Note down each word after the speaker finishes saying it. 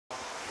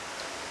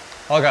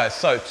Hi guys,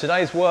 so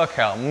today's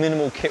workout,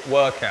 minimal kit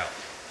workout,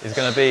 is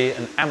going to be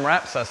an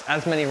Amrap, so that's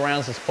as many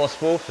rounds as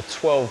possible for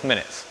 12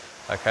 minutes.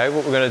 Okay,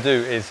 what we're going to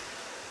do is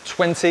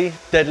 20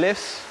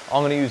 deadlifts.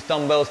 I'm going to use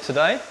dumbbells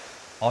today.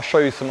 I'll show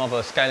you some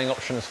other scaling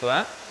options for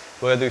that.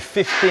 We're going to do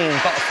 15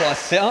 butterfly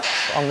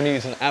sit-ups. I'm going to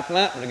use an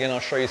Abmat, but again I'll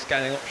show you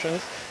scaling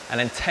options. And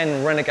then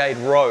 10 Renegade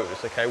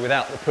Rows, okay,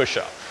 without the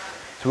push-up.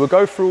 So we'll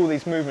go through all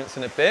these movements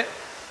in a bit,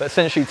 but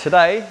essentially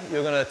today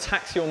you're going to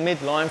tax your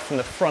midline from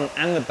the front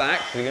and the back.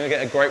 So you're going to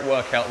get a great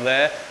workout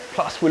there.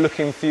 Plus we're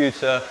looking for you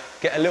to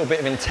get a little bit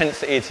of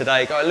intensity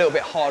today, go a little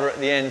bit harder at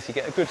the end so you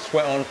get a good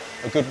sweat on,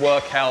 a good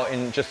workout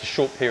in just a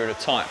short period of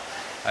time.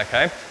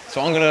 Okay,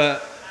 so I'm going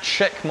to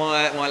check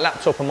my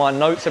laptop and my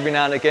notes every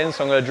now and again,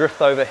 so I'm going to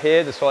drift over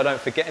here just so I don't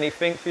forget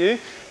anything for you.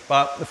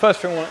 But the first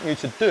thing I want you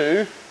to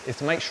do is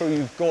to make sure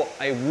you've got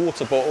a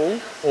water bottle,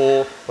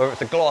 or whether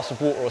it's a glass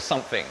of water or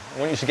something. I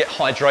want you to get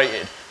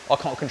hydrated. I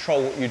can't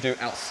control what you do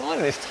outside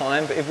of this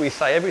time, but if we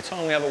say every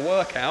time we have a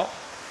workout,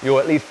 you're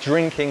at least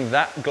drinking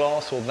that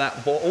glass or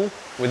that bottle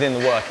within the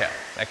workout,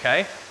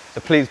 okay?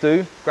 So please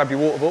do, grab your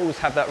water bottles,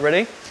 have that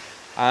ready.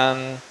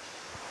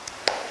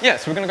 Yeah,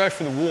 so we're gonna go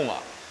through the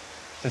warm-up.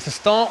 So to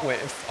start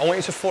with, I want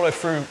you to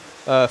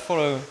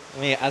follow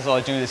me as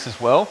I do this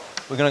as well.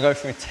 We're gonna go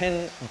through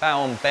 10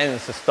 bow and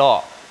bends to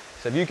start.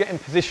 So if you get in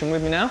position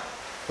with me now,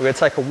 we're gonna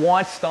take a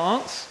wide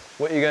stance.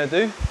 What you're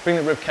gonna do, bring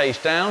the rib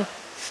cage down,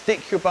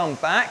 stick your bum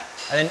back,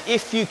 and then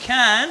if you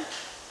can,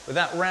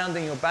 without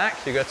rounding your back,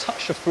 you're gonna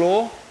touch the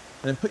floor,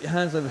 and then put your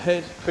hands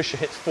overhead, push your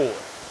hips forward.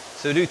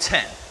 So do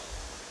 10,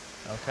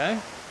 okay?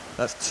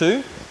 That's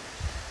 2.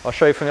 I'll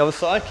show you from the other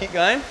side, keep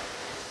going.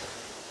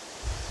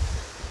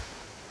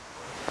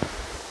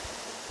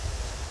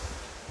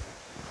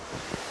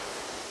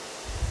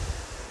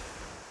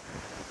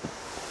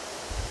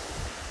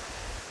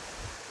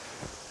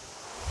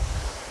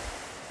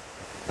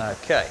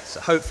 Okay, so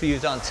hopefully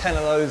you've done 10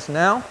 of those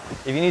now.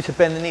 If you need to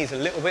bend the knees a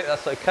little bit,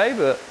 that's okay,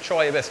 but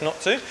try your best not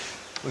to.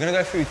 We're gonna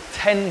go through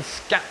 10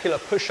 scapular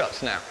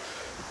push-ups now.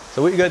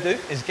 So what you're gonna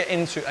do is get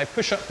into a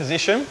push-up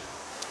position.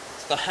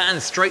 It's the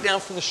hands straight down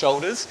from the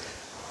shoulders,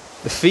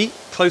 the feet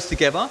close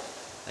together.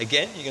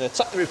 Again, you're gonna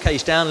tuck the rib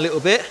cage down a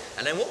little bit,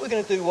 and then what we're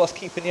gonna do whilst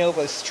keeping the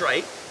elbows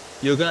straight,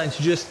 you're going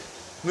to just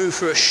move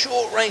through a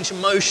short range of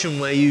motion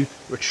where you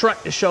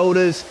retract the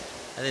shoulders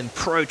and then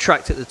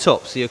protract at the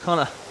top. So you're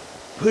kind of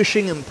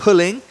pushing and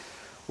pulling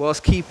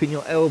whilst keeping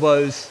your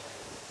elbows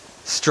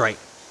straight.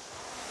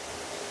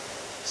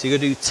 So you're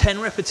going to do 10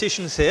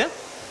 repetitions here.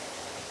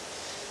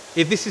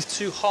 If this is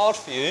too hard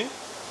for you,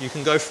 you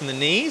can go from the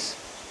knees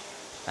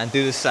and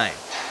do the same.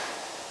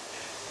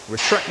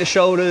 Retract the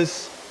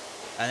shoulders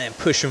and then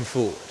push them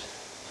forward.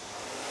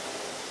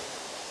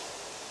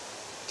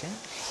 Okay,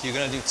 so you're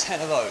going to do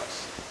 10 of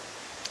those.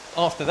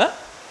 After that,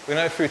 we're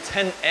going to go through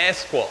 10 air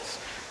squats.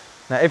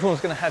 Now everyone's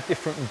going to have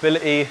different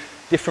ability,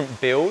 different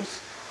builds.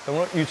 I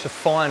want you to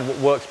find what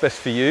works best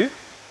for you.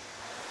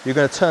 You're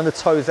going to turn the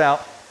toes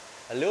out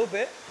a little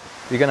bit.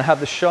 You're going to have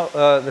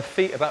the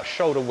feet about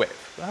shoulder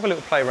width. Have a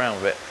little play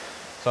around with it.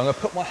 So I'm going to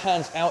put my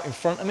hands out in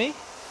front of me.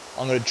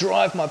 I'm going to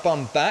drive my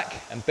bum back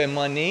and bend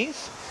my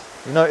knees.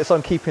 You notice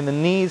I'm keeping the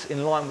knees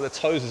in line with the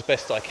toes as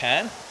best I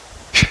can.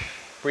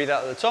 Breathe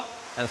out at the top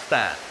and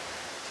stand.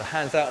 So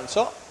hands out on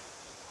top,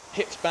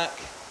 hips back,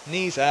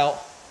 knees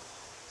out,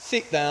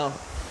 sit down.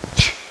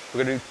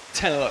 We're going to do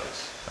 10 of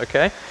those,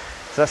 okay?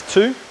 So that's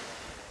 2,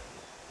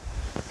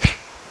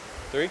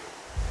 3,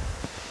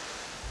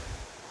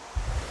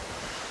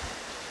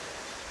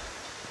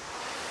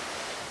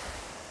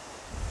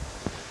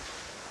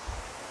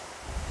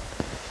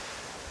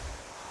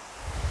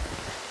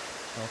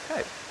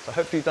 'Okay, so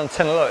hopefully you've done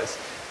 10 of those.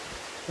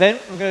 Then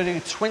we're going to do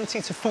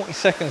 20 to 40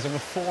 seconds of a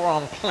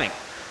forearm plank.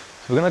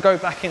 So we're going to go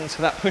back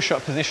into that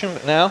push-up position,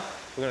 but now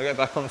we're going to go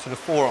back onto the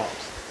forearms.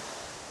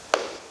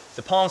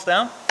 So palms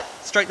down,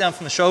 straight down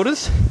from the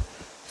shoulders,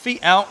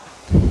 feet out.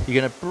 You're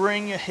going to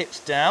bring your hips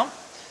down,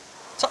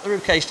 tuck the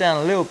rib cage down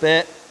a little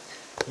bit.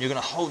 You're going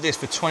to hold this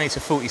for 20 to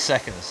 40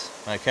 seconds,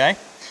 okay?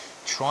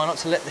 Try not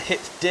to let the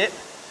hips dip.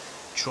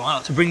 Try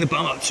not to bring the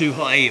bum up too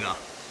high either.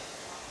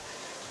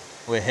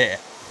 We're here.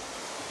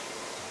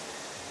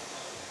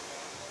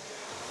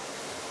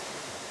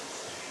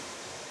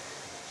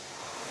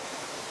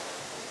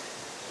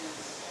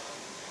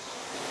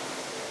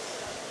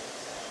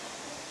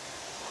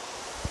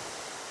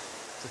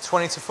 So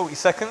 20 to 40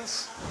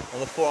 seconds on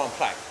the forearm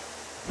plank.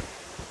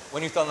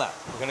 When you've done that,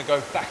 we're going to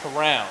go back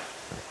around.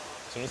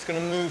 So I'm just going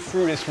to move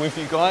through this with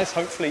you guys.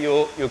 Hopefully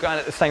you're going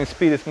at the same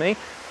speed as me.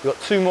 We've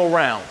got 2 more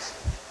rounds.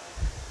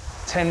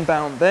 10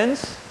 bow and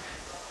bends.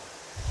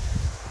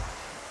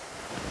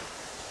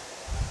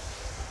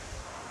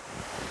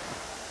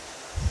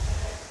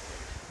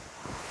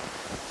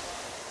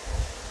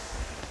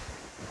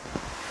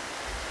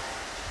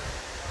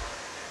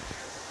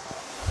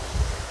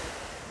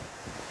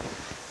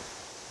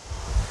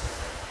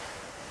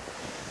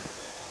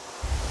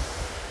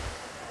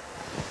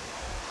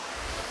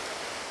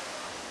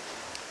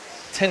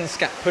 Ten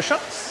scat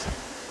push-ups.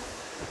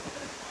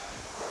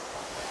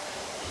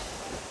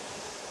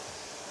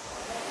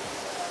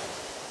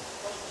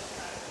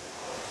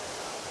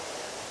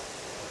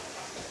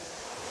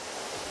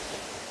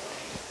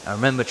 And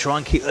remember, try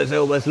and keep those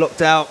elbows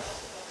locked out.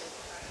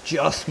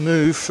 Just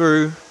move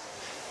through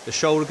the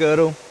shoulder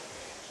girdle.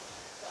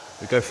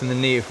 We go from the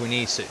knee if we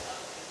need to.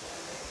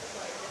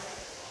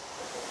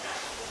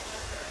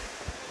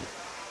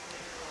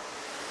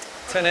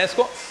 Ten air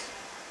squats.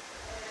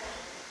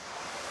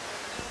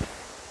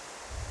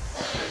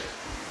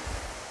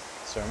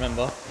 So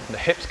remember, the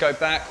hips go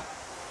back,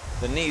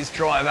 the knees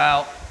drive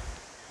out.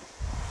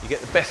 You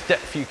get the best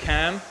depth you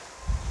can.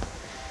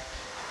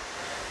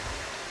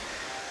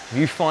 If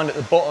you find at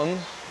the bottom,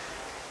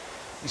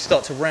 you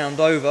start to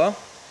round over,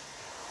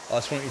 I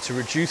just want you to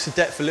reduce the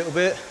depth a little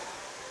bit,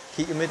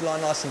 keep your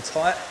midline nice and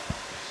tight,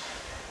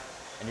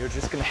 and you're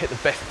just going to hit the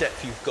best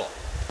depth you've got.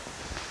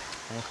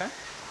 Okay?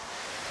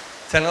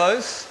 10 of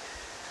those,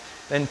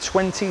 then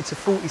 20 to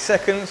 40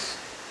 seconds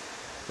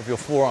of your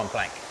forearm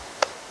plank.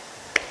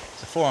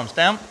 So forearms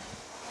down,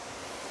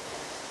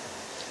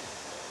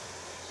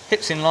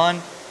 hips in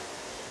line,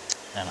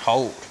 and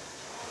hold.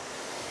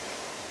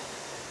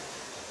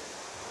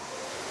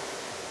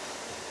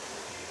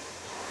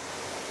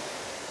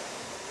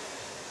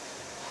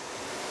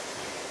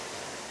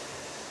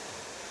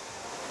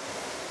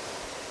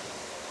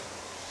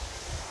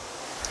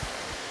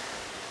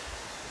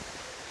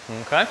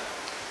 Okay,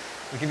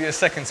 we'll give you a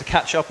second to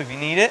catch up if you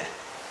need it.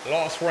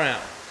 Last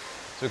round.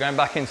 So we're going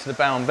back into the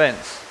bow and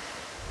bends.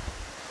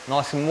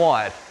 Nice and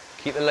wide.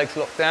 Keep the legs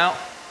locked out.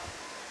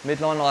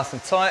 Midline nice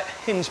and tight.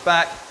 Hinge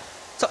back.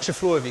 Touch the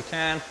floor if you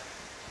can.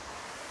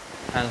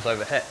 Hands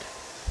overhead.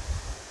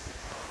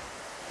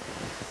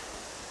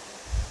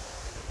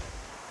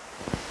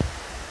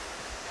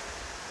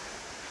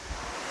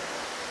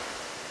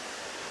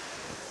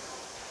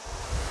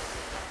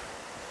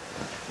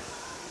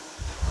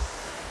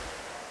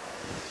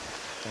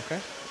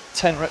 Okay,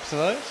 10 reps of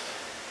those.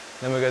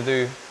 Then we're going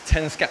to do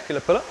 10 scapular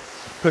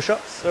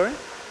push-ups, sorry.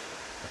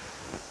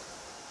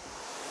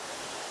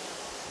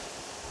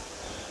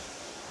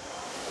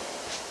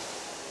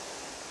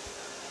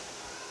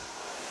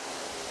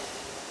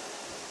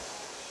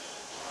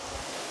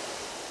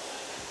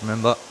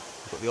 Remember,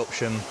 you've got the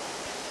option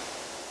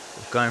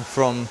of going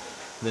from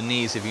the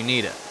knees if you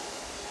need it.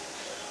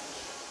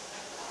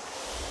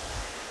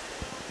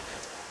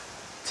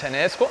 10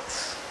 air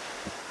squats.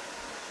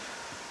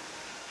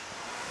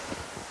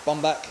 Bum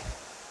back,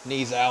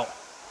 knees out,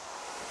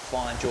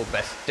 find your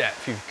best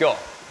depth you've got.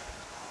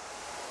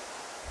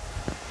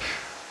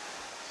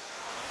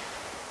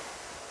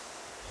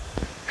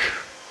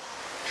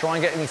 Try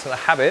and get into the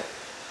habit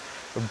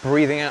of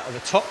breathing out at the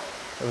top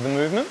of the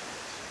movement.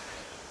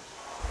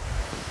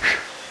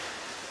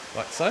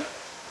 Like so.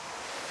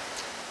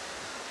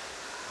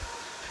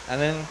 And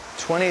then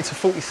 20 to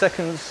 40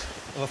 seconds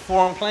of a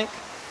forearm plank,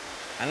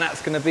 and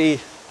that's going to be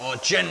our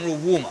general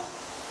warm-up.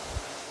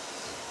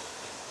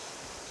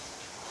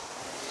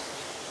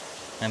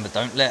 Remember,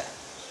 don't let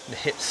the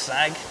hips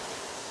sag.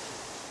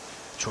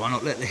 Try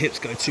not to let the hips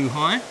go too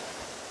high.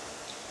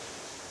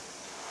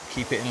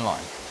 Keep it in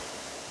line.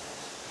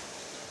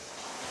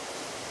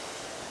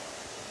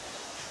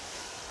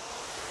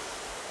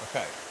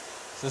 Okay,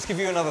 so let's give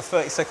you another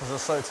 30 seconds or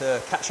so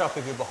to catch up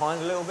if you're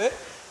behind a little bit.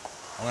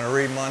 I'm going to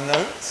read my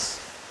notes.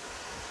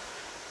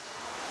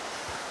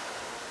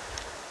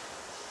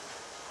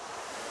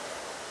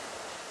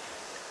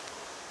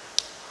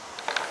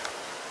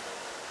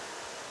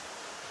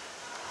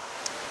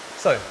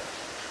 So,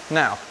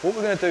 now, what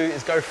we're going to do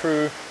is go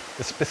through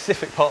the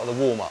specific part of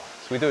the warm-up.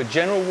 So we do a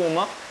general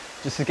warm-up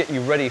just to get you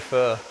ready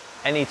for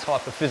any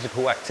type of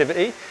physical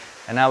activity.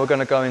 And now we're going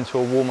to go into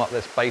a warm-up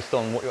that's based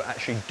on what you're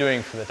actually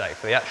doing for the day,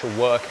 for the actual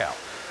workout.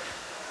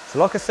 So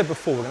like I said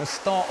before, we're going to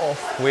start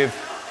off with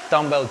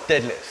dumbbell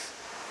deadlifts.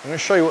 I'm going to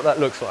show you what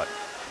that looks like.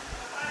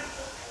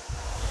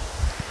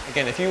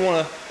 Again, if you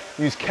want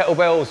to use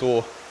kettlebells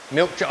or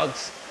milk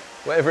jugs,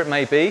 whatever it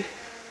may be,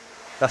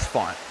 that's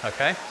fine,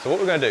 okay? So what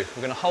we're going to do,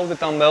 we're going to hold the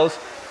dumbbells,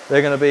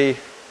 they're going to be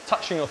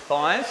touching your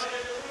thighs,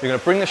 you're going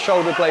to bring the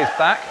shoulder blades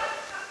back,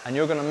 and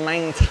you're going to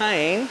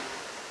maintain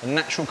the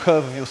natural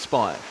curve of your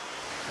spine.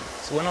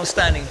 So when I'm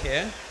standing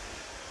here,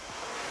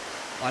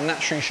 I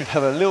naturally should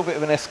have a little bit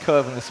of an S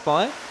curve in the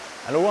spine,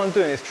 and all I'm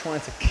doing is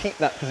trying to keep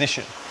that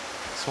position.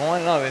 So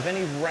I know if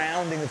any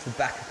rounding of the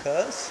back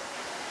occurs,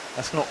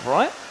 that's not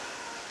right,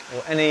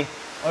 or any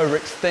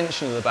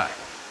overextension of the back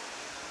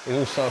is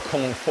also a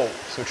common fault.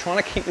 So we're trying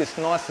to keep this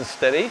nice and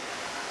steady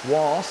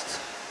whilst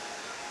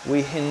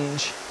we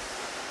hinge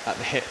at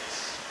the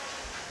hips.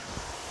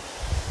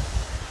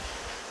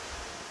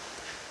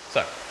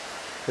 So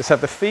let's have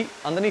the feet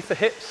underneath the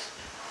hips,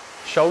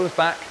 shoulders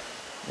back,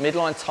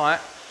 midline tight.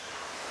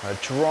 I'm going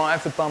to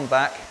drive the bum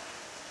back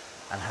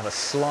and have a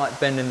slight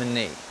bend in the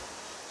knee.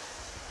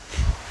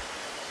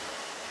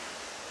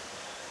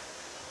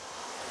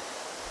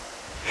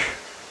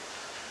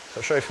 So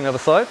I'll show you from the other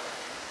side.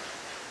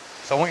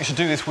 So I want you to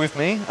do this with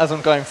me as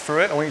I'm going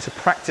through it. I want you to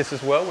practice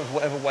as well with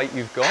whatever weight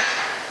you've got.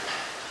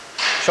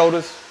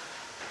 Shoulders,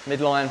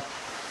 midline,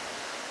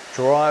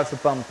 drive the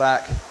bum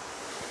back,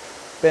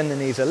 bend the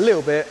knees a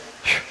little bit,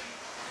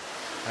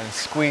 and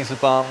squeeze the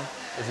bum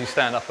as you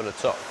stand up at the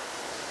top.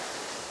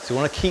 So So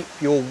you want to keep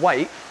your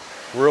weight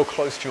real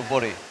close to your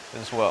body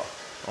as well,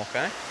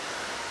 okay?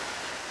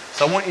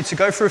 So I want you to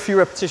go through a few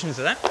repetitions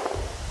of that,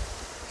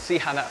 see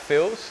how that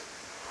feels.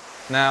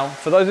 Now,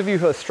 for those of you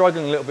who are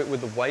struggling a little bit with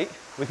the weight,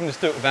 we can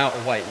just do it without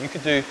a weight. You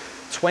could do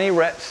 20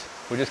 reps,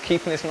 we're just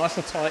keeping this nice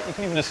and tight. You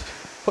can even just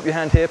put your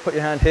hand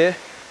here,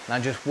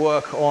 and just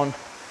work on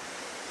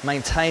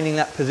maintaining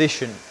that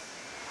position.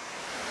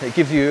 It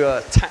gives you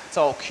a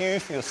tactile cue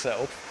for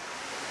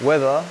yourself,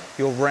 whether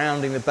you're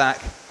rounding the back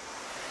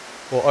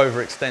or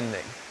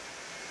overextending.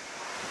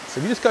 So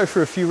if you just go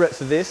through a few reps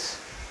of this,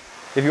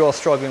 if you are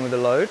struggling with the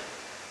load,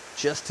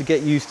 just to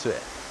get used to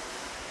it.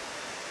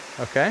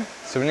 Okay,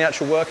 so in the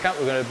actual workout,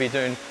 we're going to be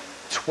doing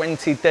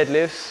 20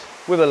 deadlifts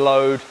with a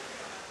load,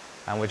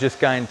 and we're just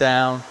going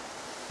down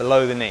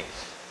below the knees.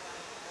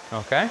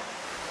 Okay,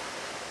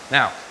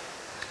 now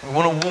we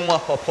want to warm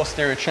up our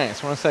posterior chain.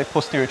 So when I say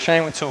posterior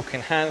chain, we're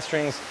talking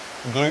hamstrings,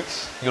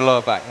 glutes, your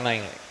lower back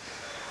mainly.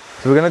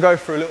 So we're going to go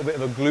through a little bit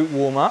of a glute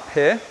warm up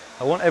here.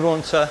 I want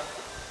everyone to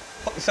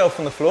pop yourself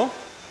on the floor.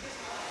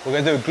 We're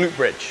going to do a glute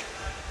bridge.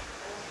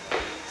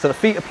 So the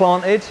feet are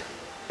planted,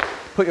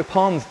 put your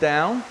palms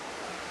down,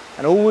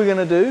 and all we're going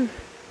to do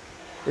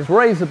is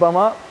raise the bum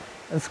up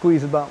and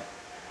squeeze the bum.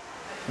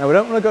 Now we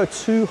don't want to go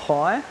too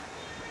high,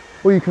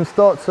 or you can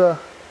start to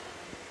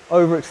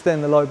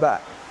overextend the low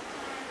back.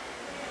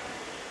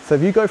 So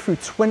if you go through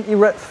 20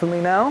 reps for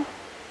me now,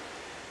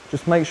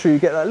 just make sure you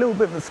get that little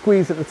bit of a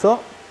squeeze at the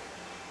top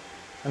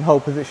and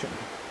hold position.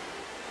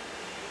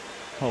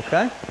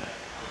 Okay,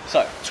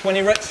 so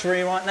 20 reps for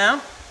you right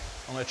now.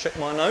 I'm going to check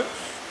my notes.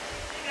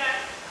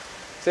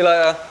 See you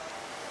later.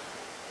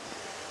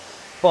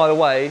 By the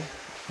way,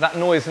 that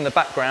noise in the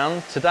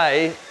background,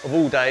 today, of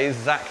all days,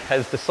 Zach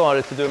has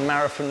decided to do a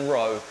marathon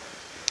row.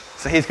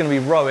 So he's going to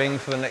be rowing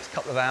for the next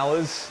couple of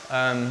hours.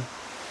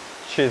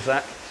 Cheers,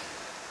 Zach.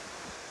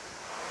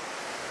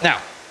 Now,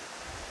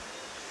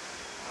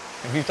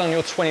 if you've done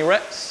your 20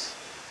 reps,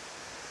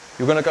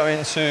 you're going to go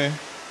into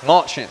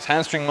marches,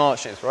 hamstring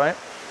marches, right?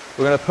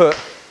 We're going to put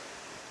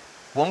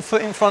one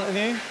foot in front of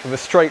you with a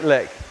straight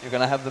leg. You're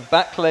going to have the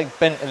back leg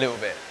bent a little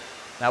bit.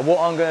 Now what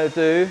I'm going to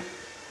do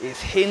is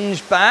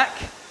hinge back.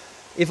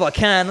 If I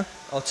can,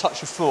 I'll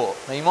touch the floor.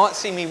 Now you might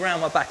see me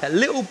round my back a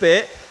little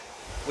bit.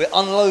 We're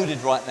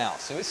unloaded right now,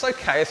 so it's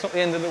okay, it's not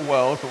the end of the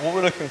world, but what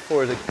we're looking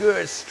for is a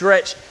good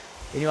stretch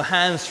in your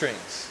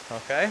hamstrings,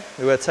 okay?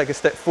 We're going to take a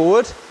step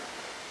forward,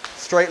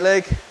 straight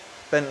leg,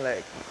 bent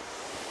leg.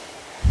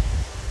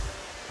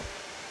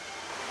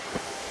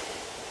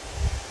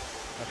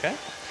 Okay?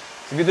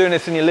 So if you're doing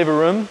this in your living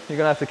room, you're going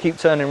to have to keep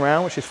turning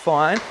around, which is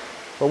fine.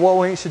 But what I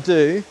want you to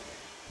do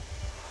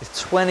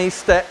is 20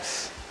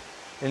 steps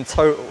in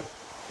total.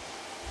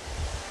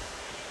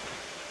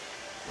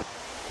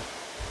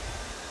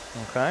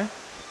 Okay?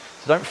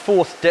 So don't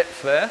force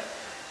depth there.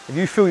 If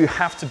you feel you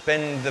have to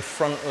bend the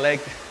front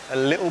leg a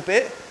little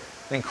bit,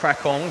 then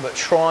crack on, but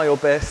try your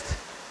best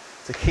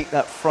to keep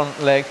that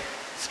front leg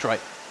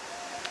straight.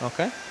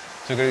 Okay?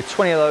 So we're going to do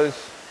 20 of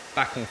those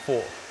back and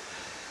forth.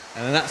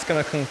 And then that's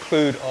going to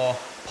conclude our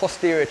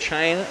posterior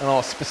chain and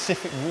our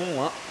specific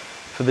warm-up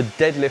for the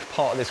deadlift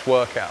part of this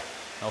workout.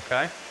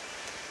 Okay?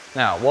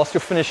 Now, whilst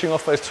you're finishing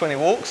off those 20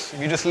 walks, if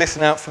you just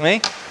listen out for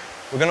me,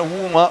 we're going to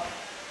warm up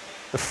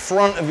the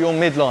front of your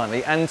midline,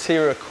 the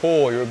anterior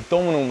core, your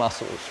abdominal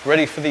muscles,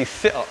 ready for these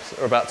sit-ups that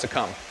are about to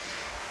come.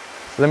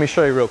 So let me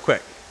show you real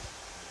quick.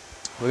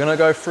 We're going to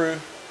go through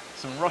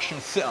some Russian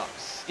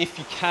sit-ups, if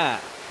you can.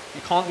 If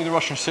you can't do the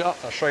Russian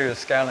sit-ups, I'll show you the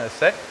scale in a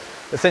sec.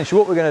 Essentially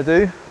what we're going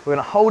to do, we're going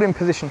to hold in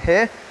position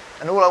here,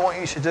 and all I want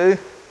you to do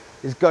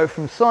is go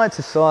from side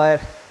to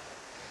side.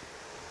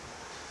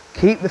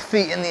 Keep the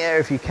feet in the air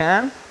if you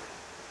can.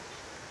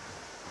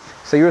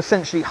 So you're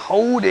essentially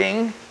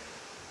holding,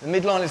 the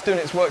midline is doing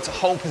its work to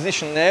hold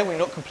position there. We're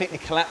not completely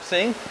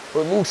collapsing,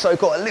 but we've also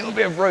got a little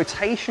bit of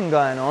rotation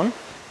going on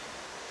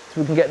so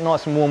we can get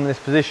nice and warm in this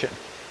position.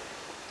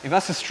 If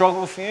that's a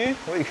struggle for you,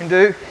 what you can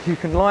do, you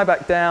can lie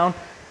back down,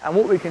 and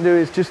what we can do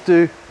is just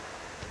do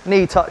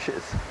knee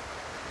touches.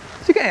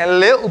 So you're getting a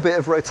little bit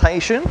of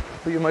rotation,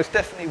 but you're most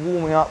definitely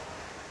warming up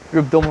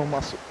your abdominal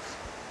muscles.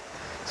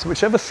 So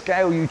whichever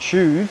scale you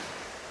choose,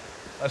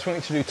 I just want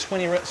you to do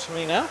 20 reps for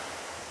me now.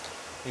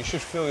 You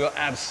should feel your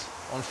abs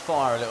on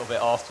fire a little bit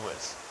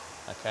afterwards.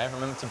 Okay,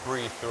 remember to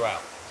breathe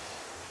throughout.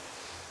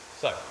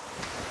 So,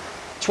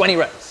 20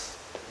 reps.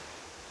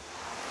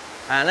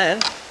 And then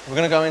we're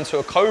going to go into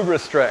a cobra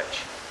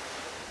stretch.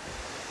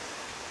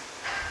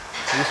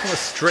 So you just want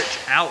to stretch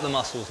out the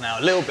muscles now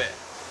a little bit.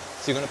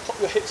 So you're going to pop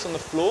your hips on the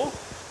floor,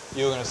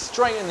 you're going to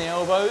straighten the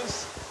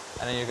elbows,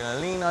 and then you're going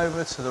to lean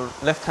over to the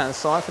left-hand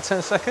side for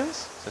 10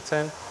 seconds. So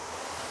 10,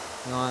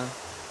 9,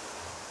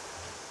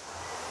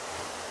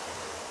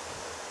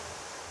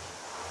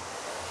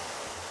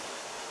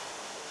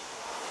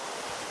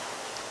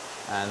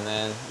 and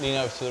then lean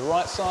over to the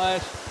right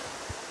side.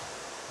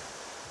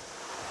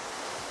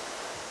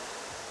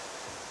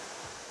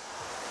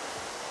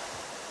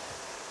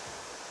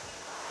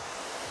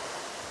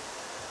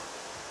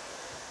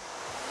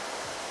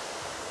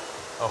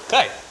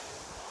 Okay,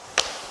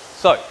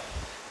 so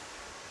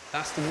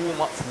That's the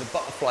warm up for the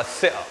butterfly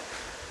sit-up.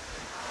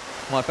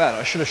 My bad,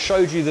 I should have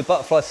showed you the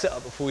butterfly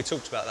sit-up before we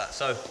talked about that.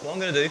 So what I'm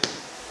gonna do,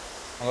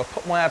 I'm gonna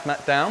put my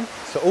Abmat down.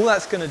 So all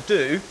that's gonna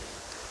do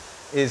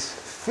is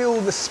fill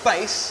the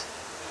space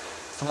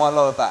for my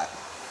lower back,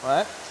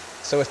 right?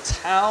 So a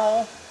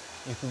towel,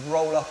 you can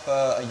roll up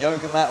a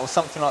yoga mat or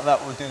something like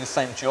that will do the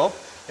same job.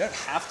 You don't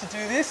have to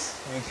do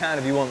this, you can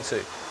if you want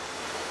to.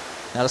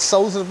 Now the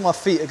soles of my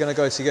feet are gonna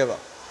go together.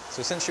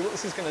 So essentially what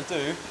this is gonna do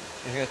is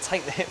you're gonna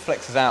take the hip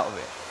flexors out of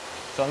it.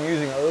 So I'm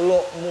using a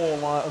lot more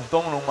of my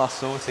abdominal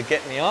muscle to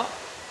get me up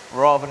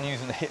rather than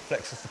using the hip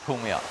flexors to pull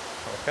me up,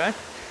 okay?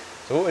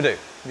 So what we do,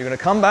 you're gonna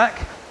come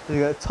back, you're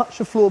gonna touch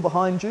the floor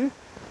behind you,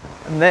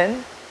 and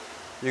then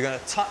you're gonna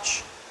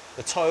touch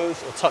the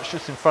toes or touch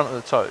just in front of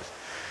the toes.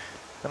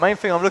 The main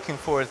thing I'm looking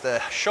for is the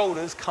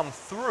shoulders come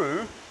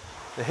through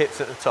the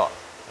hips at the top,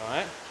 all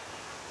right?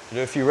 You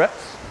do a few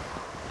reps.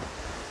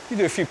 You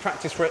do a few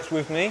practice reps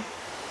with me.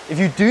 If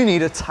you do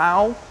need a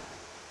towel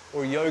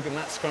or a yoga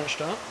mat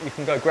scrunched up, you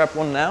can go grab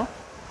one now.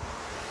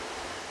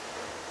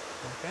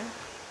 Okay.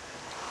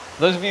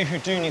 Those of you who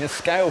do need a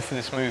scale for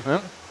this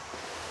movement,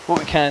 what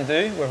we can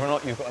do, whether or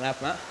not you've got an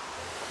Abmat,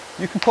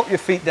 you can pop your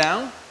feet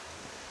down,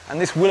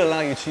 and this will allow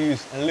you to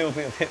use a little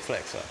bit of hip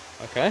flexor,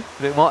 okay?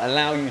 But it might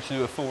allow you to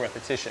do a full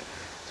repetition.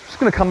 So I'm just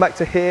gonna come back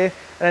to here,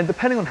 and then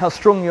depending on how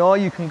strong you are,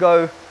 you can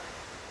go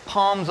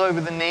palms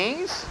over the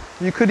knees.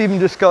 You could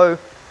even just go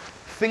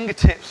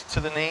fingertips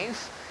to the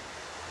knees,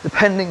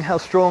 depending how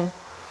strong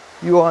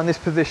you are in this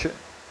position.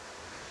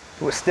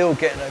 But we're still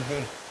getting a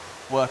good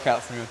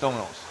workout for your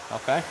abdominals,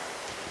 okay?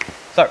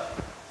 So,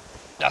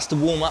 that's the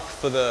warm up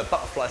for the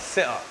butterfly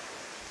sit-up.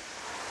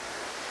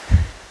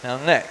 Now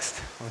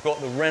next, we've got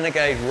the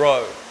Renegade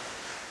Row.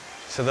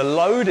 So the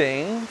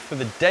loading for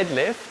the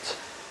deadlift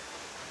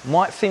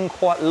might seem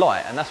quite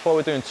light, and that's why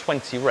we're doing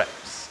 20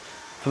 reps.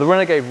 For the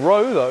Renegade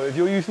Row though, if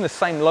you're using the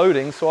same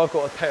loading, so I've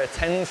got a pair of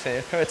 10s here,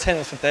 a pair of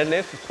 10s for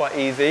deadlift is quite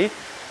easy.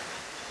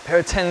 A pair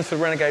of 10s for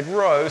Renegade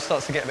Row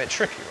starts to get a bit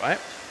tricky, right?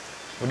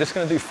 We're just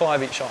gonna do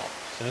 5 each arm,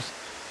 so just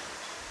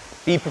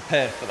be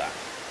prepared for that.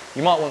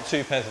 You might want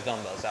 2 pairs of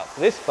dumbbells out for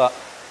this, but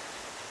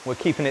we're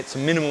keeping it to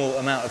minimal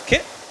amount of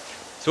kit.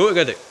 So what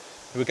we're gonna do,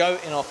 we go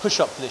in our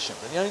push-up position,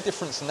 but the only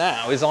difference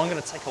now is I'm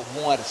gonna take a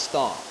wider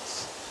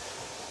stance.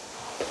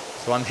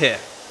 So I'm here,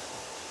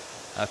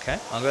 okay?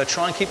 I'm gonna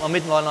try and keep my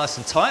midline nice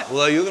and tight,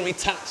 although you're gonna be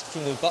taxed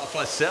from the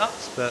butterfly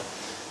sit-ups, but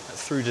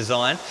that's through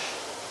design.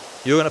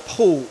 You're gonna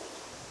pull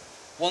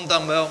one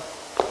dumbbell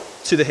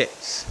to the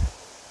hips,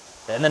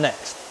 then the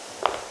next.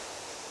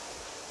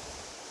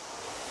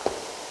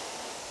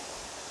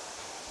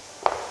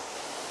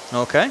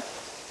 Okay?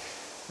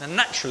 Now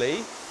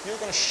naturally, you're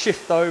going to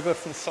shift over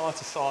from side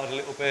to side a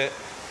little bit.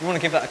 If you want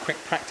to give that a quick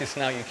practice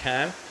now, you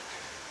can.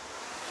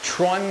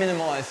 Try and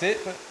minimise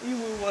it, but you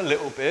will a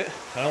little bit.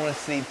 I don't want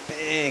to see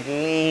big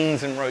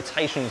leans and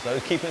rotations though,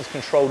 keep it as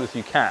controlled as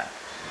you can.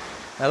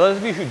 Now those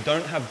of you who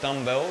don't have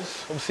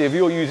dumbbells, obviously if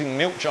you're using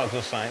milk jugs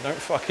or something, don't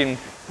fucking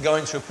go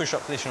into a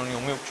push-up position on your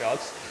milk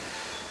jugs.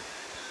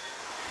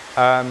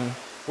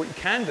 What you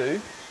can do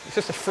is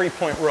just a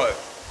 3-point row.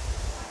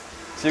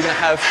 So you're going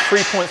to have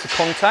 3 points of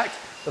contact.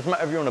 Doesn't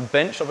matter if you're on a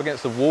bench, up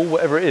against the wall,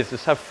 whatever it is,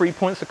 just have 3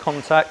 points of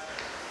contact.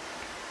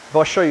 If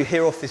I show you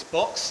here off this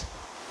box,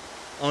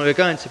 I'm going to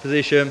go into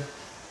position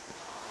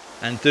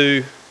and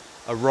do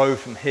a row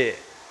from here.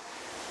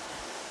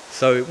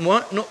 So it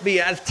might not be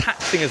as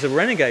taxing as a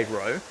Renegade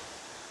row,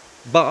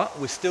 but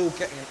we're still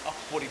getting an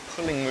upper body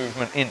pulling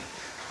movement in,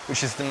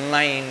 which is the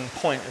main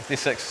point of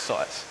this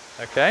exercise,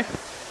 okay?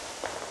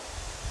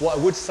 What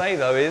I would say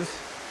though is,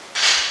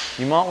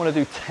 you might want to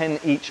do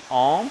 10 each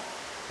arm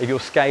if you're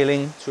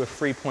scaling to a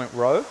 3-point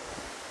row,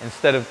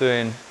 instead of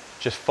doing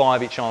just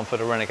 5 each arm for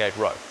the Renegade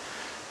row.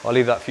 I'll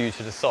leave that for you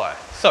to decide.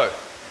 So,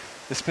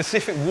 the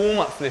specific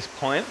warm-up for this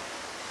point,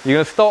 you're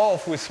going to start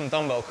off with some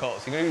dumbbell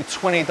curls. You're going to do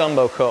 20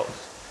 dumbbell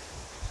curls.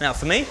 Now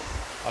for me,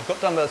 I've got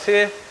dumbbells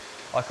here.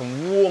 I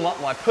can warm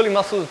up my pulling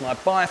muscles, my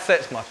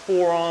biceps, my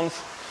forearms,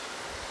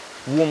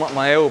 warm up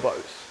my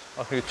elbows.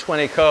 I can do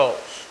 20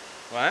 curls,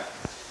 right?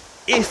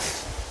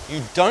 If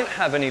you don't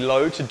have any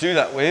load to do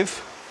that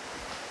with,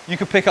 you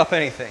could pick up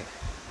anything.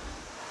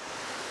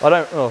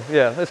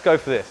 Let's go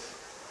for this.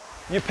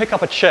 You pick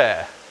up a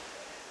chair.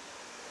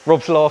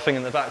 Rob's laughing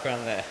in the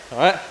background there, all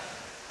right?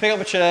 Pick up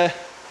a chair.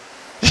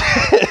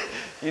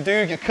 You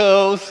do your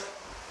curls.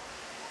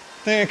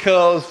 Do your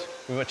curls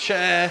with a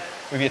chair,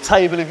 with your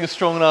table if you're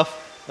strong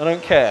enough. I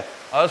don't care.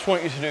 I just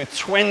want you to do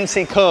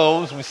 20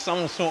 curls with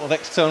some sort of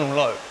external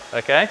load,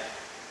 okay?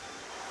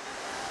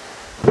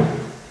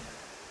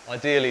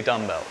 Ideally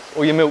dumbbells,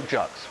 or your milk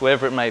jugs,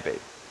 wherever it may be.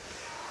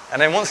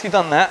 And then once you've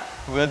done that,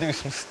 we're going to do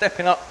some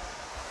stepping up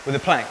with the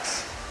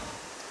planks.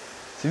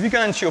 So if you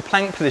go into your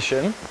plank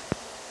position,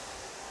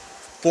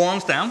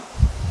 forearms down,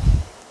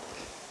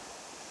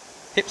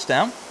 hips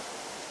down,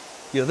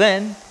 you're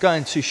then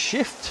going to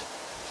shift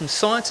from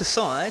side to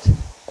side, and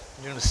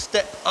you're going to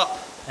step up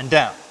and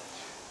down.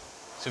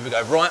 So if we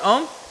go right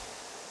arm,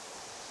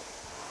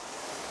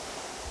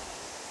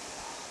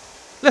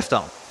 left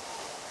arm,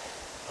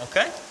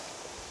 okay?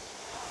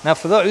 Now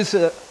for those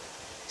that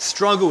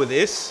struggle with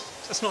this,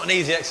 That's not an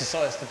easy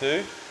exercise to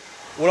do.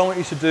 What I want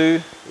you to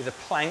do is a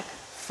plank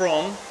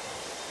from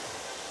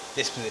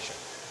this position.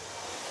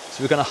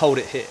 so we're going to hold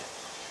it here.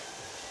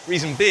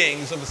 Reason being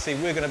is obviously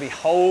we're going to be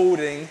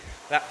holding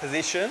that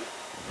position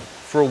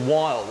for a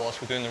while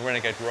whilst we're doing the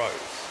Renegade Rows.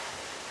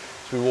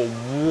 So we will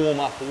warm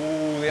up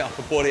all the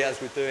upper body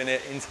as we're doing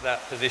it into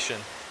that position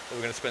that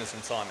we're going to spend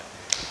some time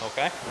in.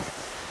 Okay?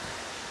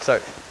 So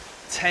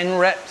 10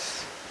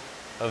 reps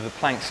of the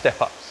plank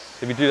step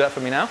ups. If you do that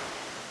for me now.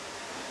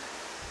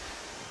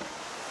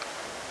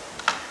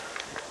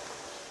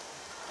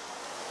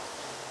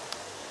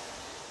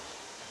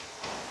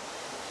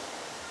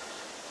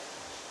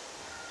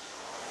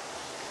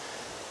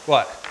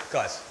 Right,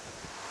 guys,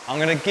 I'm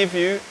going to give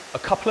you a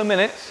couple of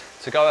minutes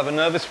to go have a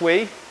nervous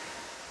wee,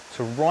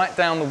 to write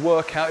down the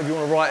workout if you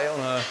want to write it on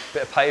a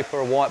bit of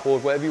paper, a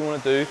whiteboard, whatever you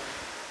want to do.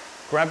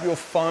 Grab your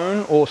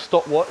phone or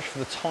stopwatch for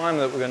the time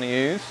that we're going to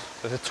use.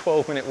 So it's a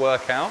 12-minute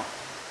workout.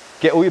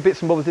 Get all your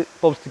bits and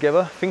bobs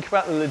together. Think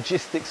about the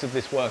logistics of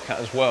this workout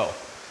as well.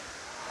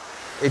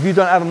 If you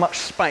don't have much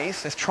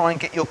space, let's try and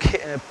get your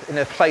kit in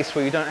a place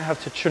where you don't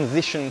have to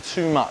transition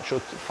too much or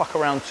fuck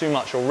around too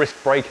much or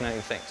risk breaking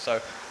anything. So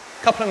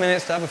a couple of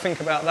minutes to have a think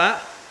about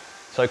that.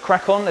 So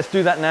crack on, let's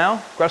do that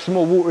now. Grab some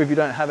more water if you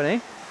don't have any.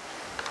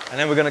 And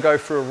then we're going to go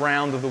through a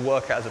round of the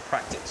workout as a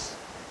practice.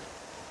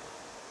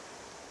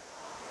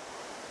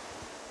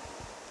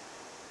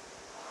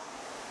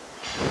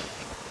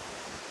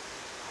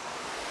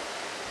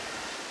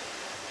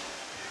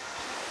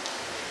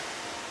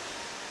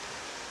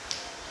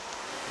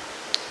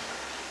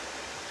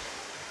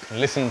 And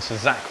listen to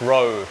Zach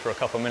row for a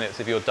couple of minutes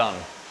if you're done.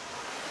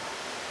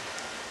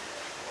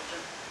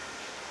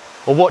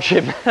 Or watch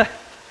him.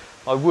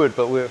 I would,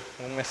 but we'll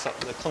mess up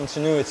the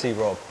continuity,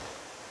 Rob.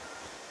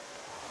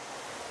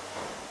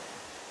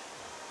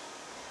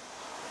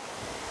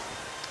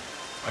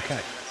 Okay,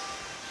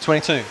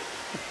 22.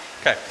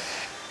 Okay,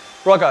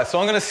 right guys, so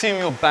I'm going to assume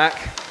you're back.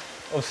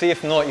 Obviously,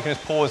 if not, you can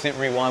just pause it,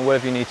 rewind,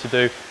 whatever you need to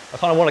do. I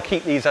kind of want to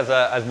keep these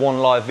as one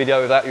live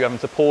video without you having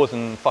to pause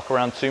and fuck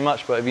around too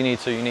much, but if you need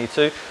to, you need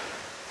to.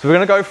 So we're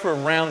going to go for a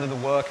round of the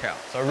workout.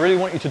 So I really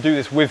want you to do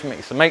this with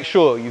me. So make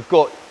sure you've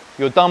got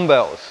your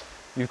dumbbells,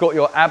 you've got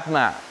your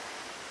Abmat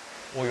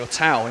or your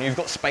towel, and you've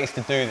got space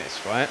to do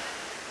this, right?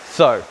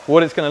 So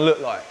what it's going to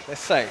look like,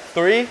 let's say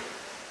 3,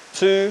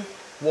 2,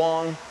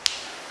 1,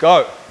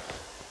 go.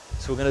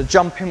 So we're going to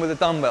jump in with the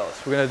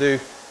dumbbells. We're going to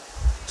do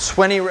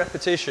 20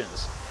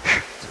 repetitions.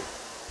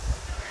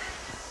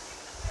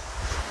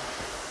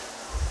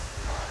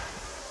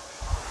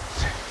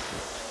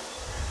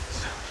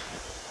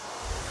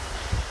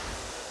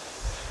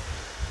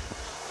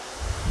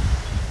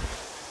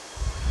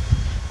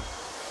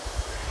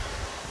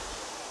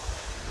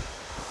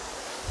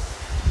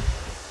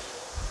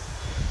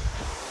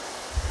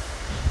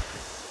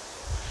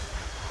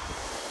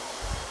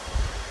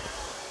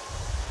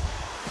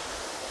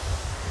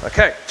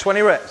 Okay,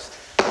 20 reps.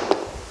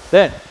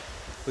 Then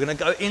we're going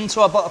to go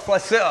into our butterfly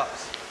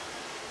sit-ups.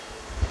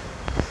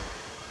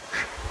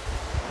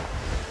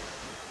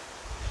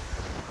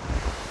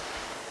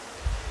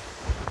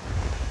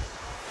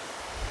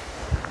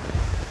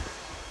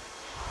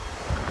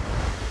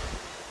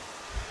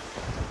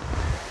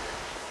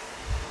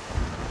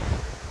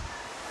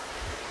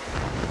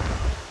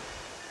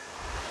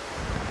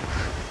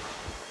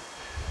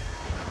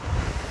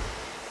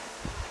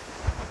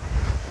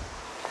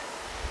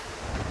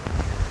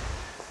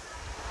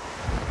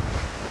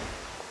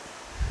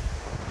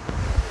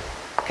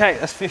 Okay,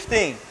 that's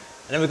 15. And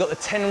then we've got the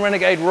 10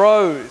 Renegade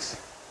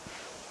Rows.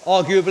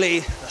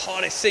 Arguably the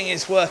hardest thing in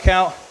this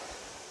workout.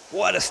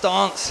 Wider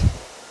stance.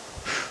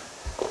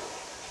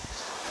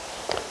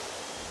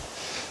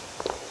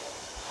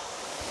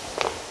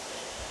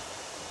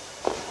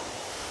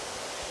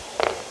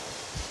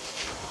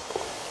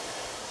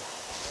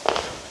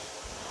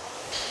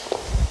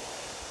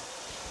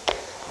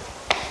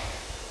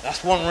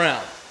 That's one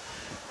round.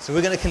 So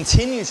we're going to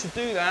continue to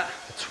do that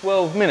for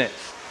 12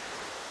 minutes.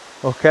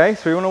 Okay,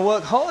 so we want to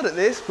work hard at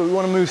this, but we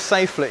want to move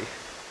safely.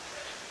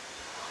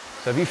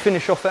 So if you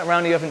finish off that round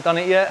and you haven't done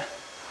it yet,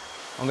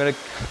 I'm going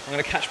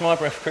to catch my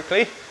breath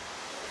quickly.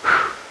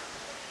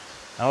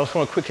 And I just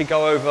want to quickly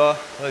go over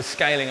those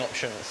scaling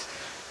options.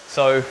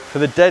 So for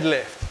the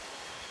deadlift,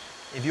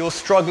 if you're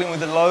struggling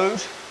with the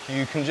load,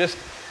 you can just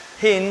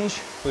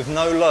hinge with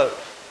no load,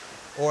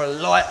 or a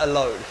lighter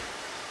load,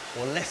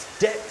 or less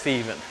depth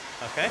even,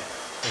 okay?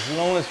 As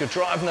long as you're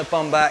driving the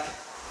bum back,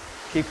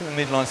 keeping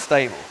the midline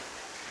stable.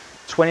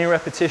 20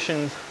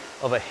 repetitions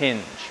of a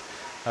hinge,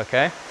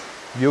 okay?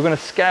 You're gonna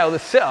scale the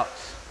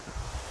sit-ups.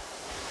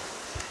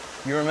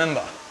 You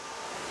remember,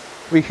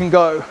 we can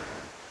go,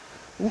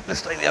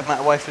 let's take the Abmat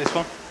away for this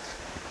one.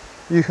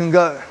 You can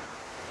go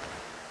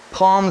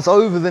palms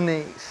over the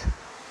knees.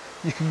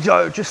 You can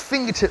go just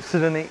fingertips to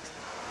the knees,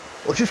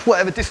 or just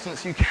whatever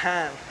distance you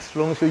can, as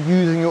long as you're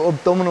using your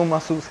abdominal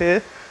muscles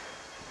here.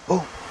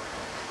 Boom,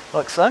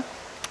 like so.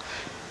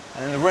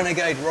 And in the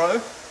Renegade row,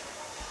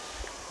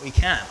 we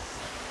can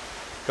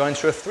go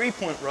into a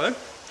 3-point row.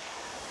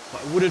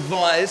 But I would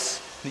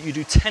advise that you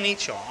do 10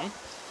 each arm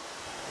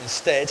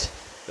instead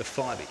of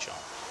 5 each arm.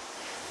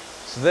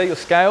 So there are your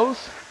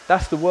scales.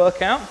 That's the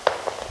workout.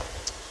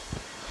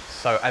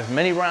 So as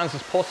many rounds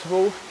as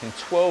possible in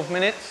 12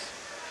 minutes,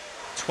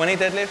 20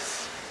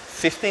 deadlifts,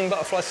 15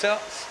 butterfly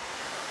sit-ups,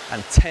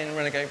 and 10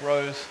 Renegade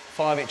Rows,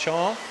 5 each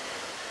arm.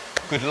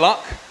 Good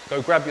luck.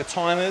 Go grab your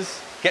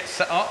timers, get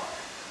set up,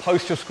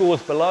 post your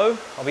scores below.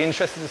 I'll be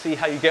interested to see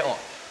how you get on.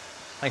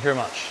 Thank you very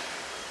much.